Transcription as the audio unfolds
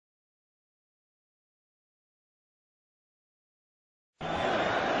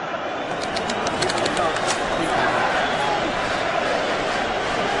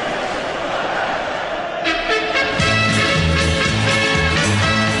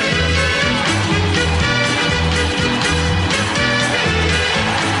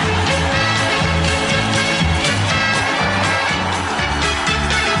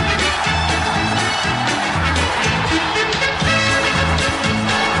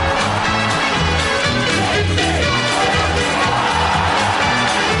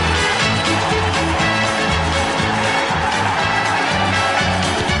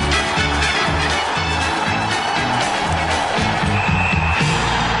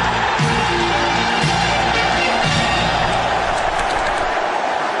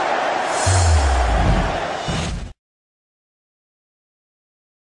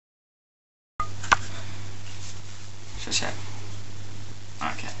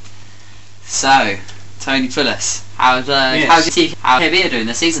So, Tony Pulis, how's your team, how's your doing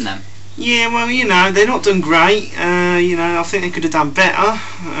this season then? Yeah, well, you know, they're not done great. You know, I think they could have done better.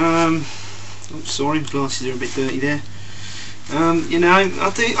 Sorry, my glasses are a bit dirty there. You know,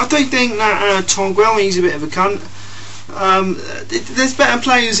 I do think that Togwell, he's a bit of a cunt. There's better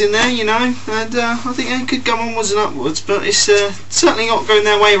players in there, you know, and I think they could go onwards and upwards, but it's certainly not going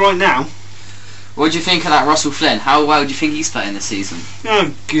their way right now. What do you think of that Russell Flynn? How well do you think he's playing this season?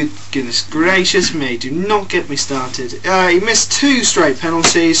 Oh, goodness gracious me, do not get me started. He missed 2 straight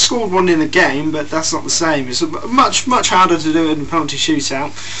penalties, scored 1 in the game, but that's not the same. It's much harder to do it in a penalty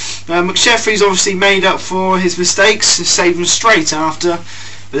shootout. McShefferey's obviously made up for his mistakes, saved them straight after,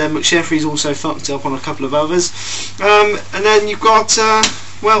 but then McShefferey's also fucked up on a couple of others. And then you've got,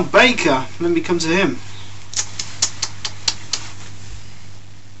 well, Baker. Let me come to him.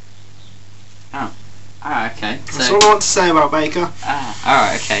 Okay. That's all I want to say about Baker.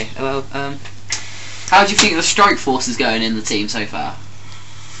 Alright, okay. Well, how do you think the strike force is going in the team so far?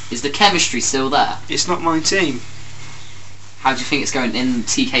 Is the chemistry still there? It's not my team. How do you think it's going in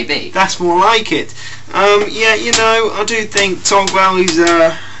TKB? That's more like it. Yeah, you know, I do think Togwell is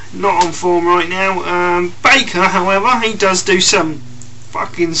not on form right now. Baker, however, he does do some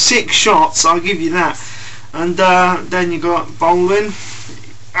fucking sick shots, I'll give you that. And then you got Baldwin.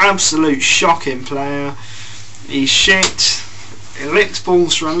 Absolute shocking player. He's shit. He licks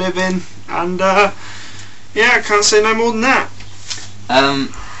balls for a living, and yeah, I can't say no more than that.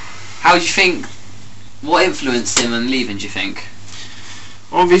 How do you think? What influenced him in leaving? Do you think?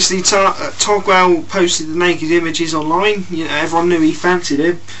 Obviously, Togwell posted the naked images online. You know, everyone knew he fancied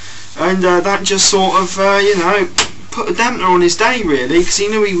him, and that just sort of you know, put a dampener on his day really, because he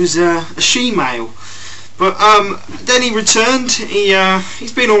knew he was a she-male. But then he returned.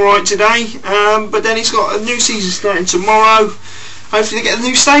 He's been all right today. But then he's got a new season starting tomorrow. Hopefully they get a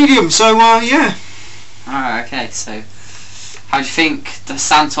new stadium. So yeah. Alright, okay. So how do you think Dos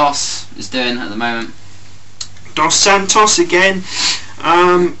Santos is doing at the moment? Dos Santos again.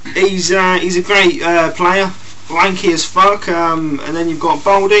 He's a great player. Lanky as fuck. And then you've got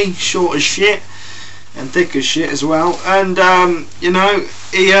Baldy, short as shit. And thick as shit as well, and you know,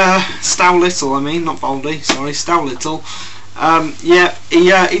 Stow Little, I mean, not Baldy, sorry, Stow Little. Yeah,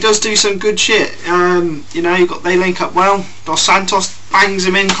 he does do some good shit. You know, they link up well. Dos Santos bangs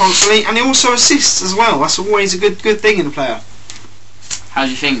him in constantly, and he also assists as well. That's always a good thing in a player. How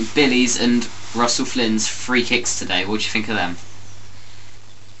do you think Billy's and Russell Flynn's free kicks today? What do you think of them?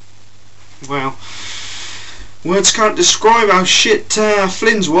 Well, words can't describe how shit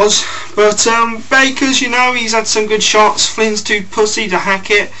Flynn's was, but Baker's, you know, he's had some good shots. Flynn's too pussy to hack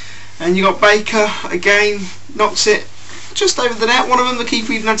it, and you got Baker again, knocks it just over the net. One of them, the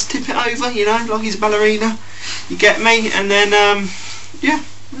keeper even had to tip it over, you know, like he's a ballerina. You get me? And then yeah,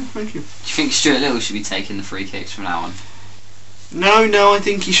 thank you. Do you think Stuart Little should be taking the free kicks from now on? No, I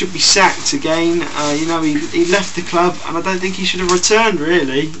think he should be sacked again. You know, he left the club, and I don't think he should have returned,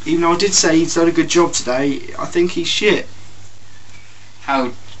 really. Even though I did say he's done a good job today, I think he's shit.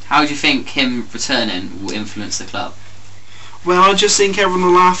 How do you think him returning will influence the club? Well, I just think everyone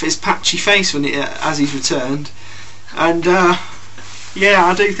will laugh at his patchy face when as he's returned, and yeah,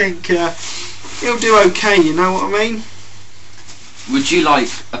 I do think he'll do okay. You know what I mean? Would you like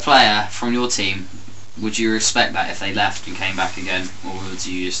a player from your team? Would you respect that if they left and came back again, or would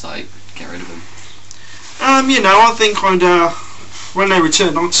you just like get rid of them? You know, I think when they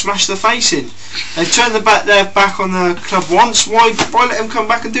returned, I'd smash their face in. They turned their back on the club once. Why let them come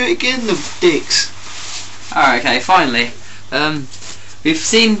back and do it again? The dicks. Alright, okay. Finally, we've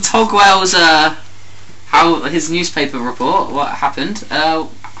seen Togwell's how his newspaper report. What happened? How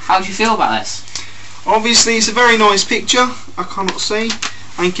do you feel about this? Obviously, it's a very nice picture. I cannot see.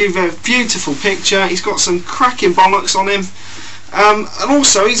 Thank you, very beautiful picture. He's got some cracking bollocks on him, and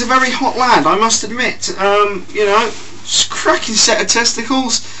also he's a very hot lad, I must admit. You know, cracking set of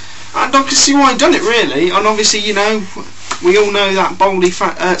testicles, and I can see why he done it really. And obviously, you know, we all know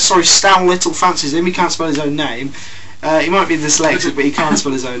that Stow Little fancies him. He can't spell his own name. He might be dyslexic, but he can't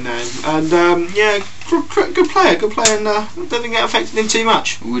spell his own name. And yeah, good player, and I don't think it affected him too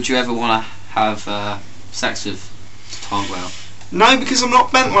much. Would you ever want to have sex with Togwell? No, because I'm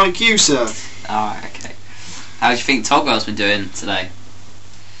not bent like you, sir. Alright, okay. How do you think Togwell's been doing today?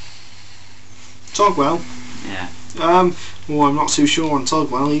 Togwell? Yeah. Well, I'm not too sure on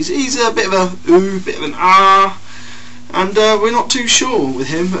Togwell. He's a bit of a ooh, bit of an ah, and we're not too sure with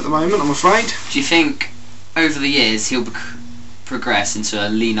him at the moment, I'm afraid. Do you think over the years he'll progress into a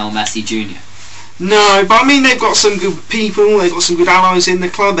Lionel Messi Jr.? No, but I mean they've got some good people, they've got some good allies in the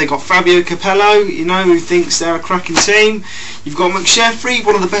club. They've got Fabio Capello, you know, who thinks they're a cracking team. You've got McShefferey,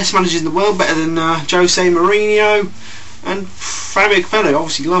 one of the best managers in the world, better than Jose Mourinho. And Fabio Capello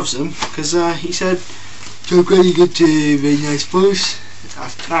obviously loves them because he said, "So very good, very nice boss."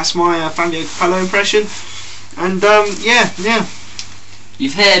 That's my Fabio Capello impression. And yeah.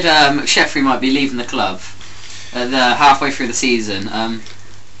 You've heard McShefferey might be leaving the club halfway through the season.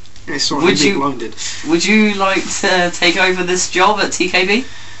 Yeah, sorry, blinded. Would you like to take over this job at TKB?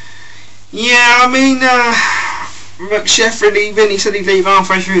 Yeah, I mean, McShefferey leaving, he said he'd leave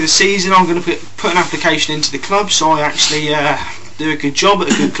halfway through the season. I'm going to put an application into the club so I actually do a good job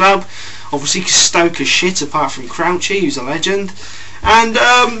at a good club. Obviously, Stoke is shit apart from Crouchy, who's a legend. And,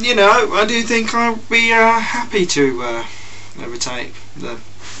 you know, I do think I'll be happy to overtake the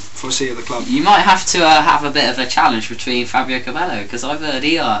foresee of the club. You might have to have a bit of a challenge between Fabio Capello, because I've heard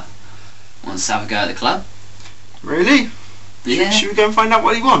he wants to have a go at the club. Really? Yeah. Should we go and find out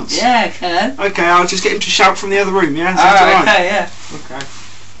what he wants? Yeah, okay. Okay, I'll just get him to shout from the other room, yeah? Alright, okay, yeah. Okay.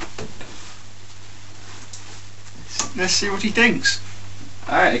 Let's see what he thinks.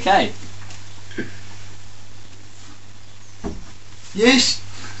 Alright, okay. Yes?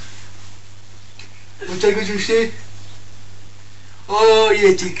 What are you going to say? Oh,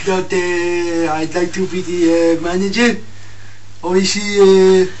 yeah, think that I'd like to be the manager.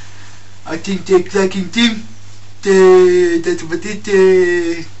 Obviously, I think the cracking team, that's what it,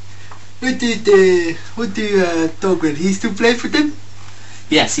 what do Toggle, he used to play for them?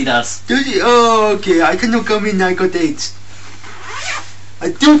 Yes, he does. Does he? Oh, okay, I cannot come in, I got AIDS. I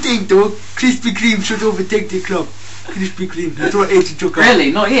do think, though, Krispy Kreme should overtake the club. Krispy Kreme, that's what AIDS took out.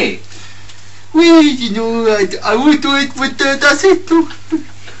 Really? Not you? Well, you know, I will do it, but that's it, too.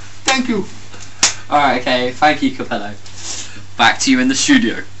 Thank you. Alright, okay, thank you, Capello. Back to you in the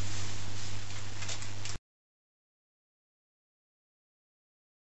studio.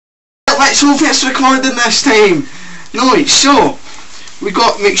 Let's hope it's recording this time. Right, so we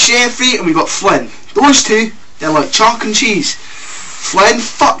got McShefferey and we got Flynn. Those two, they're like chalk and cheese. Flynn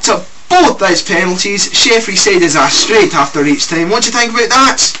fucked up both those penalties. Sheffrey said his ass straight after each time. What do you think about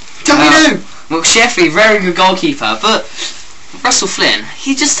that? Tell me now. McShefferey, very good goalkeeper, but Russell Flynn,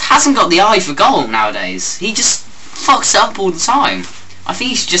 he just hasn't got the eye for goal nowadays. He just fucks it up all the time. I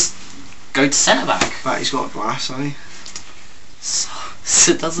think he should just go to centre back. But he's got a glass eye.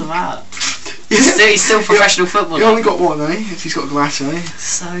 So it doesn't matter. He's still professional footballer. He only got one eye if he's got a glass eye.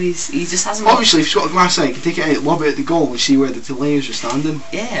 So he just hasn't. Obviously, if he's got a glass eye, he can take it out, lob it at the goal, and see where the layers are standing.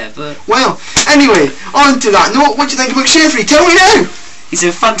 Yeah, but well, anyway, on to that note. What do you think of McShefferey? Tell me now. He's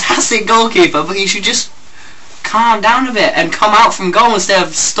a fantastic goalkeeper, but he should just calm down a bit and come out from goal instead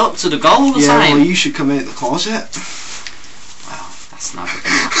of stuck to the goal all the time. Yeah, well, you should come out the closet. Well, that's not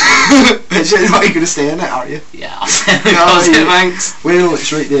good. Is it not? You're going to stay in it, are you? Yeah, I'll stay in the closet, thanks. Well,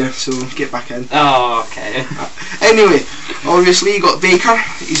 it's right there, so get back in. Oh, okay. Anyway, obviously you got Baker.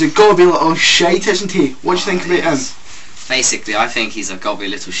 He's a gobby little shite, isn't he? What do you think about him? Basically, I think he's a gobby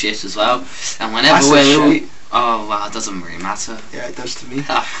little shit as well. And whenever we're... Oh, well, it doesn't really matter. Yeah, it does to me.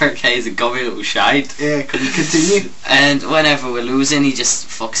 Okay, he's a gobby little shite. Yeah, can we continue? And whenever we're losing, he just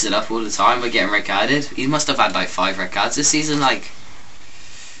fucks it up all the time by getting red carded. He must have had like 5 red cards this season, like...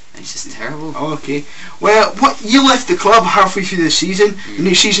 It's just terrible. Oh, okay. Well, you left the club halfway through the season. The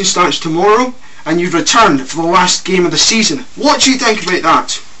new season starts tomorrow, and you've returned for the last game of the season. What do you think about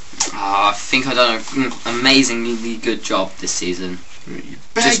that? I think I've done an amazingly good job this season.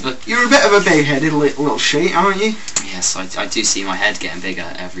 You're a bit of a big-headed little shite, aren't you? Yes, I do see my head getting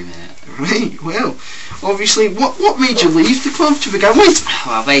bigger every minute. Right, well, obviously, what made you leave the club to begin with?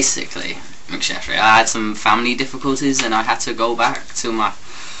 Well, basically, McShefferey, I had some family difficulties and I had to go back to my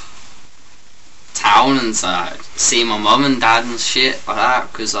town and see my mum and dad and shit like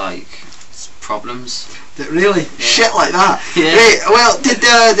that, because, like, problems. Really? Yeah. Shit like that? Yeah. Right, well, did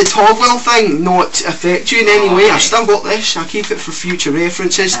the Togwell thing not affect you in any way? I've still got this. I'll keep it for future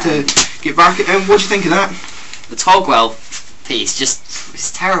references to get back at him. What do you think of that? The Togwell piece,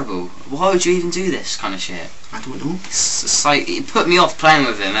 it's terrible. Why would you even do this kind of shit? I don't know. It's like, it put me off playing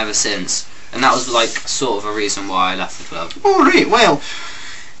with him ever since. And that was, like, sort of a reason why I left the club. Oh, right, well,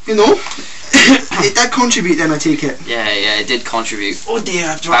 you know, it did contribute then, I take it. Yeah, it did contribute. Oh dear,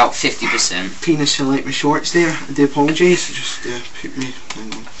 I've about 50%. Penis fell out my shorts there. I do apologise. Just put me.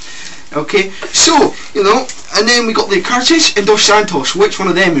 Hang on. Okay, so you know, and then we got Lee Curtis and Dos Santos. Which one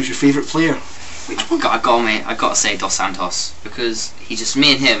of them is your favourite player? Which one? I got to say Dos Santos, because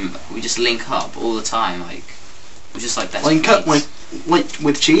me and him, we just link up all the time. Like, we're just like best link mates. up with. like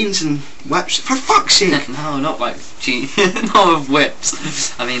with chains and whips. For fuck's sake! No, not like not with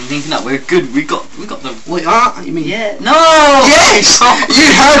whips. I mean, thinking that we're good. We got the. Like that? You mean? Yeah. No. Yes! You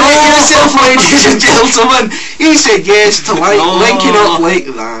heard it yourself, ladies and gentlemen. He said yes to linking up like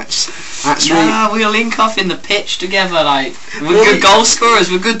that. That's right. Nah, we'll link up in the pitch together. Like we're good goal scorers.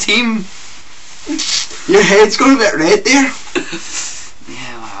 We're a good team. Your head's got a bit red there.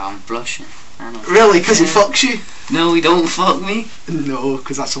 Yeah, wow, I'm blushing. Really? Because he fucks you? No, he don't fuck me. No,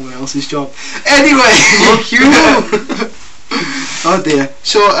 because that's someone else's job. Anyway! Fuck you! Oh dear.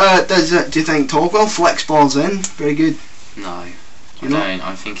 So, do you think Togwell flex balls in? Very good. No, I don't.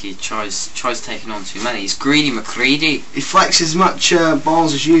 I think he tries taking on too many. He's greedy McCready. He flexes as much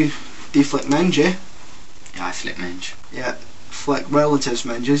balls as you. Do you flick Minge? Yeah, I flip Minge. Yeah. Flick relatives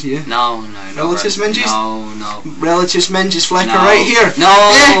Minges, yeah? No. Relatives Minges? No. Relatives Minges flicker No. right here.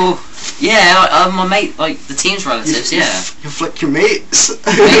 No! Yeah, my mate, like, the team's relatives, yeah. You flick your mates.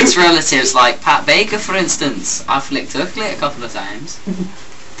 Mates' relatives, like Pat Baker, for instance. I flicked her clit a couple of times.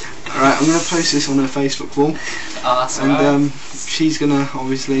 Alright, I'm going to post this on her Facebook wall. Oh, that's and alright. she's going to,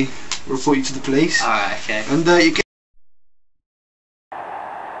 obviously, report you to the police. Alright, okay. And you can